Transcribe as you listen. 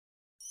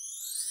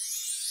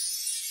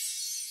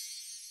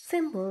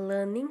Symbol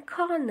Learning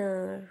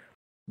Corner.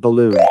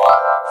 Balloon,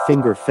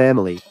 finger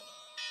family.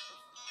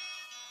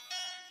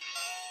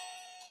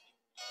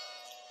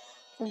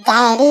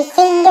 Daddy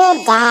finger,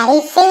 where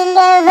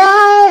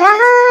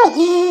are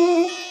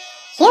you?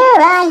 Here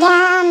I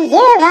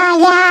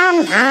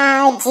am,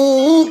 how do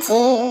you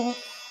do?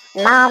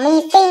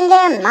 Mommy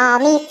finger,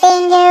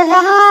 where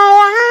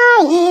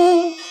are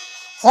you?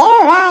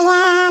 Here I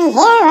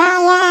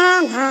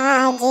am,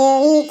 how do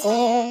you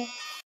do?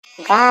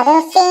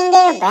 Brother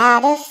finger, where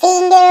are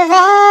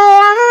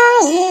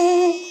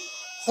you?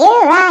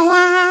 Here I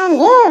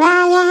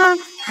am,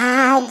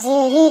 how do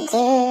you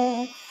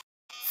do?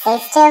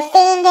 Sister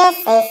finger,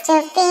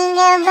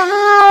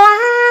 where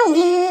are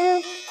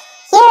you?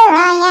 Here I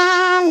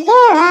am,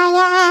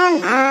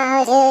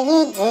 how do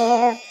you do?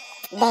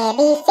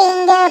 Baby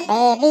finger,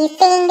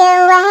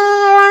 where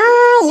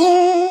are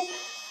you?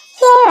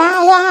 Here I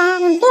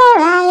am,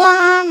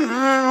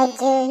 how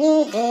do you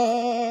do?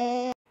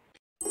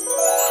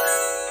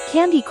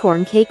 Candy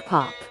corn cake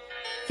pop.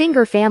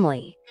 Finger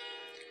family.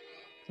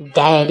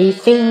 Daddy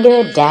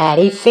finger,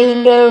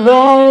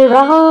 where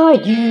are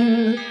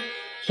you?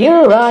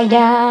 Here I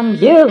am,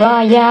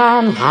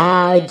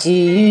 how do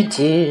you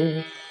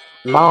do?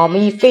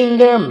 Mommy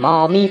finger,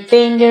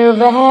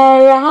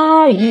 where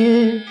are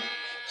you?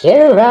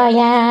 Here I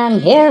am,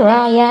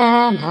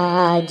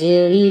 how do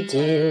you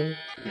do?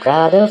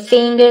 Brother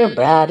finger,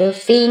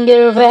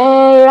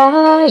 where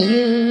are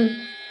you?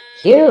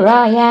 Here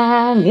I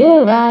am,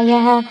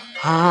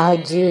 how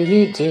do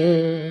you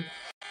do?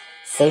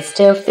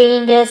 Sister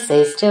finger,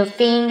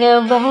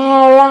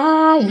 where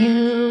are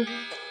you?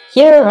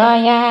 Here I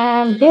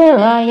am,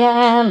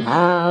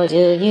 how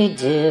do you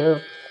do?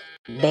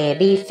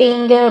 Baby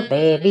finger,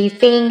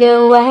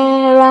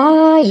 where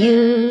are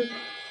you?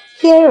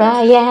 Here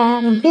I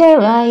am,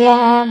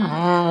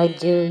 how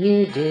do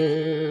you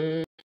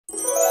do?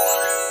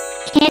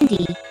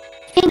 Candy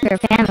finger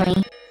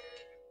family.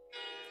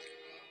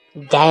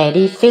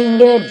 Daddy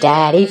finger,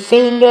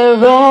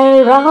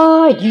 where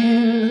are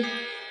you?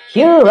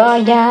 Here I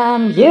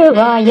am,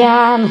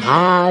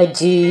 how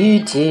do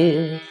you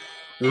do?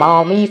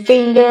 Mommy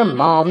finger,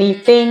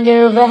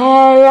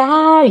 where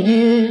are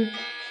you?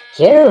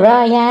 Here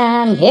I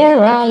am,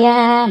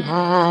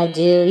 how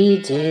do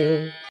you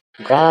do?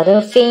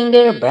 Brother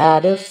finger,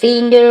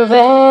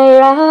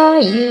 where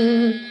are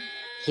you?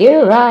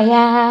 Here I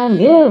am,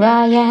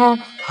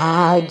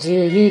 how do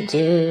you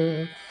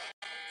do?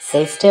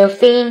 Sister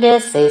finger,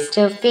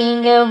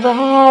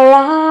 where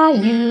are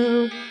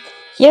you?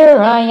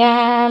 Here I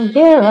am,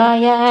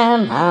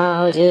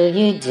 how do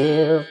you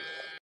do?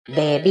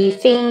 Baby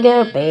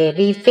finger,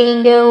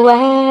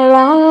 where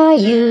are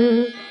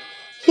you?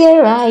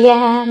 Here I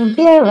am,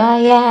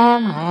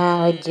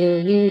 how do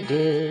you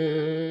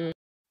do?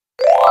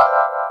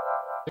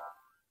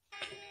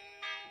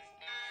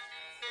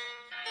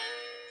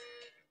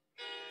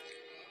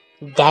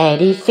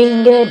 Daddy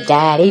finger,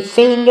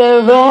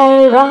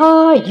 where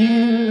are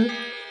you?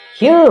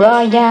 Here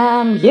I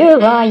am,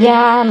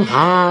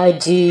 how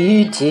do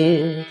you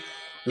do?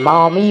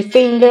 Mommy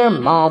finger,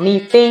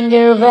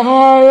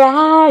 where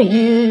are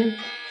you?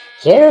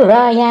 Here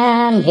I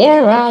am,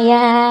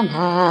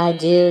 how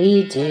do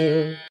you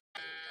do?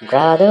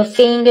 Brother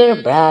finger,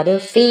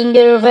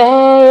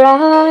 where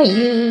are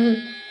you?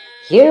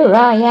 Here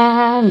I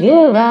am,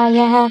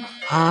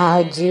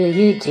 how do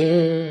you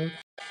do?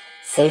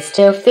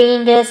 Sister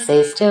finger,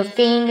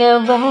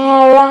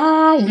 where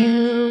are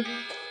you?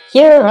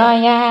 Here I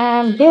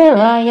am,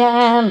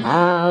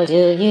 how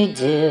do you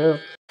do?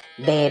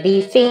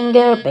 Baby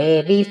finger,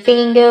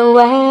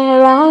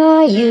 where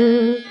are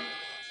you?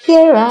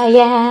 Here I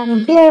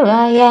am,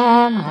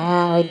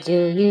 how do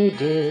you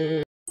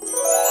do?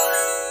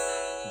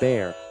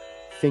 Bear,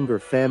 finger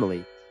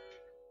family.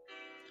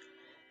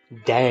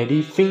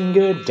 Daddy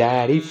finger,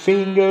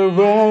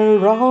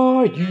 where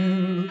are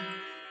you?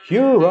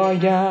 Here I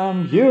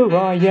am,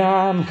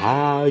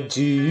 how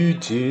do you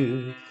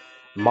do?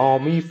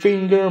 Mommy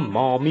finger,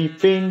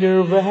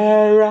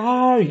 where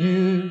are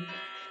you?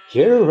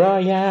 Here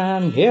I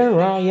am,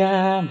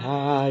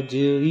 how do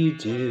you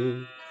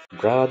do?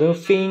 Brother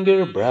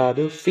finger,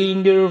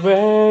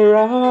 where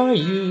are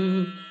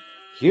you?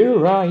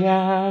 Here I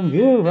am,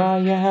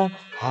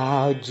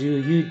 how do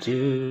you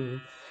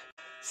do?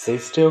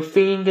 Sister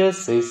finger,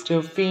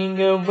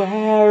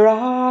 where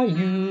are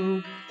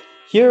you?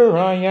 Here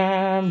I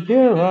am,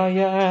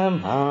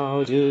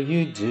 how do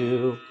you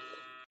do?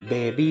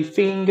 Baby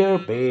finger,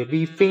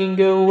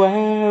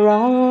 where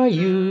are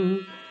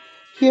you?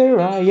 Here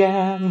I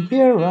am,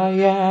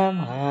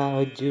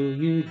 how do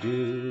you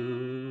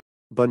do?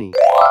 Bunny,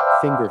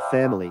 finger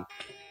family.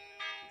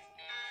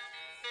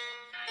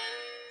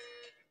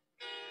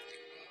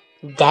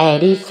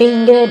 Daddy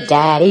finger,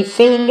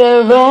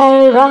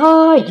 where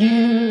are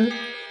you?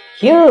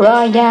 Here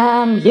I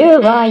am,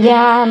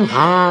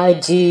 how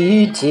do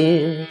you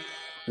do?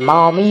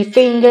 Mommy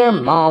finger,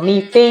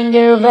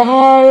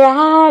 where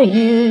are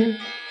you?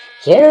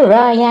 Here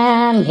I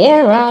am,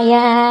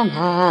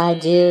 how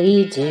do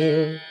you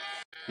do?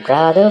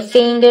 Brother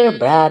finger,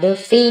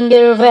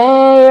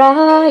 where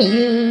are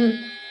you?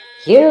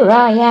 Here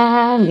I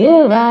am,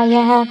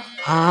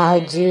 how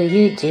do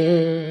you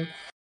do?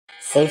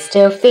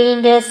 Sister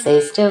finger,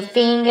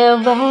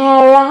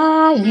 where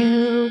are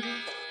you?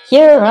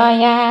 Here I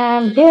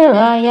am,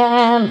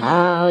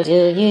 how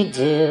do you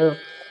do?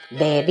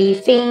 Baby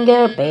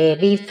finger,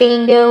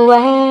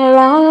 where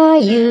are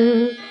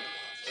you?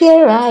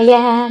 Here I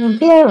am,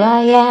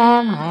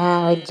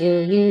 how do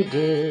you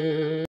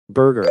do?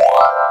 Burger.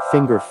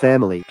 Finger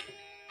family.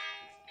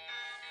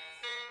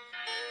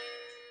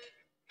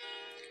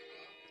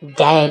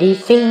 Daddy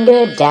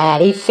finger,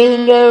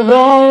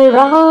 where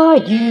are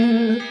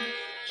you?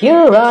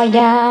 Here I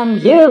am,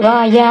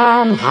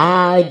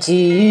 how do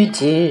you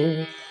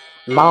do?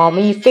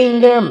 Mommy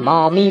finger,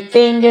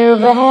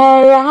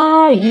 where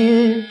are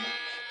you?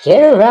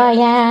 Here I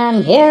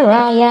am,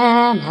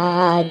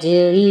 how do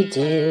you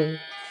do?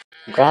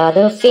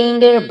 Brother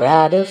finger,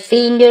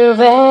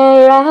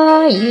 where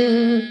are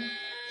you?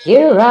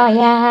 Here I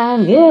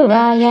am,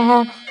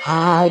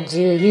 how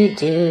do you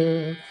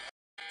do?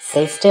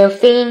 Sister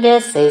finger,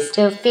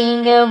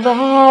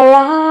 where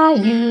are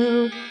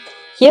you?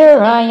 Here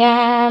I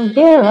am,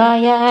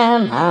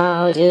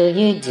 how do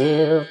you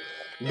do?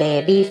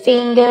 Baby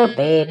finger,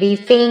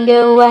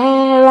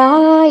 where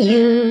are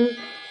you?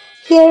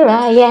 Here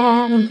I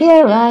am,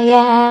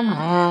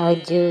 how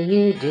do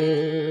you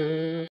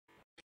do?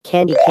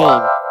 Candy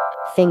cane.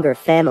 Finger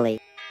family.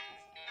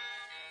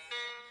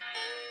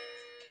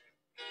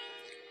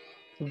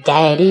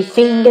 Daddy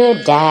finger,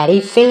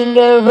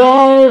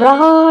 where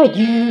are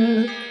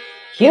you?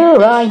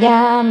 Here I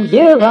am,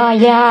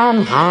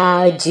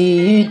 how do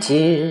you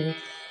do?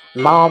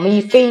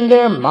 Mommy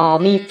finger,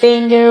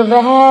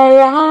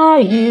 where are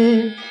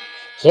you?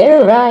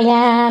 Here I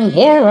am,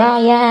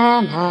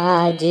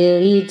 how do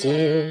you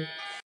do?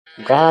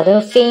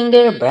 Brother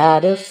finger,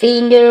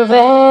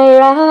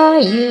 where are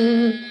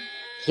you?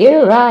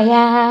 Here I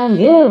am,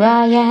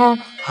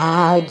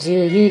 how do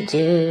you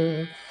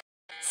do?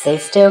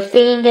 Sister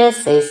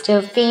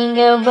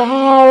finger,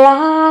 where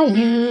are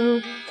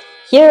you?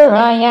 Here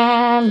I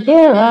am,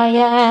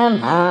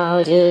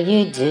 how do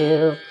you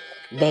do?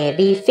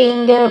 Baby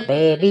finger,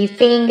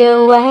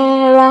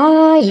 where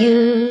are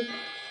you?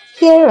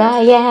 Here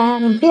I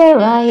am,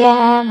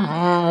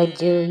 how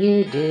do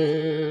you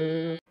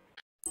do?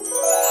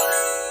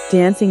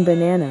 Dancing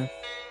banana.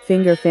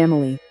 Finger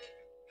family.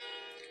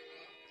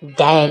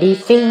 Daddy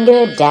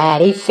finger,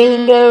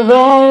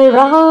 where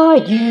are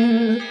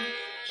you?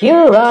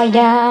 Here I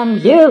am,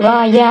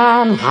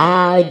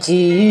 how do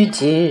you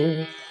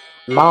do?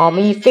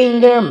 Mommy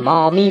finger,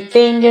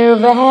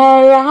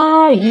 where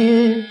are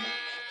you?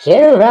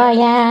 Here I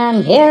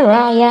am,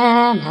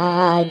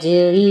 how do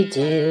you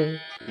do?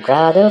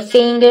 Brother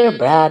finger,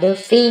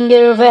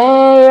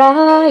 where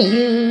are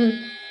you?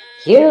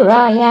 Here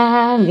I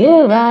am,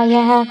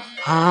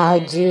 how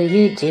do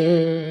you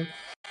do?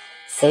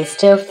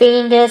 Sister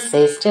finger,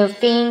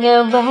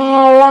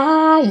 where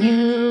are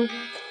you?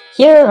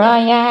 Here I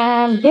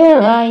am,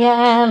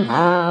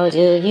 how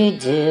do you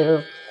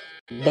do?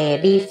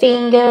 Baby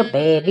finger,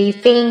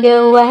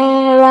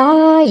 where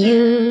are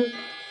you?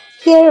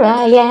 Here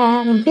I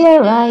am,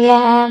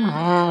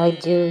 how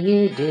do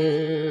you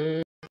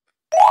do?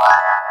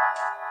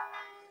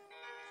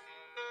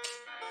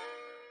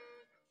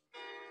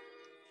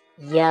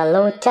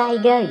 Yellow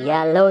tiger,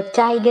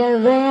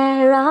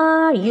 where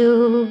are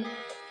you?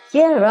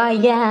 Here I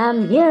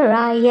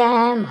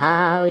am,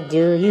 how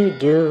do you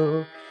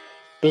do?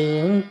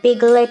 Pink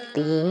piglet,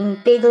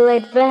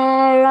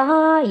 where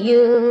are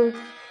you?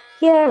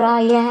 Here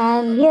I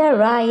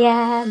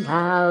am,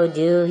 how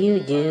do you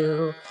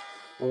do?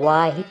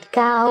 White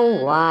cow,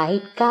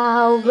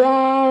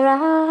 where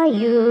are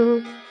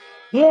you?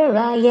 Here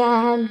I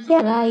am,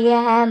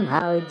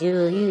 how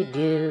do you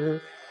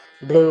do?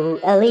 Blue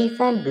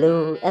elephant,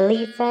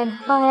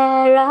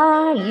 where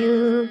are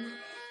you?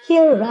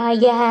 Here I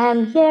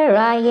am,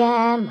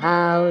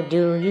 how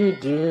do you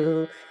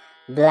do?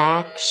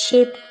 Black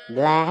sheep,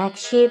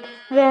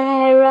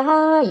 where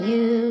are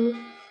you?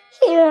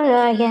 Here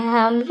I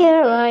am,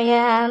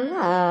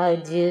 how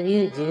do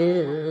you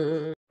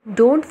do?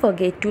 Don't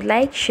forget to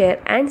like, share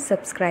and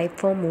subscribe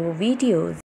for more videos.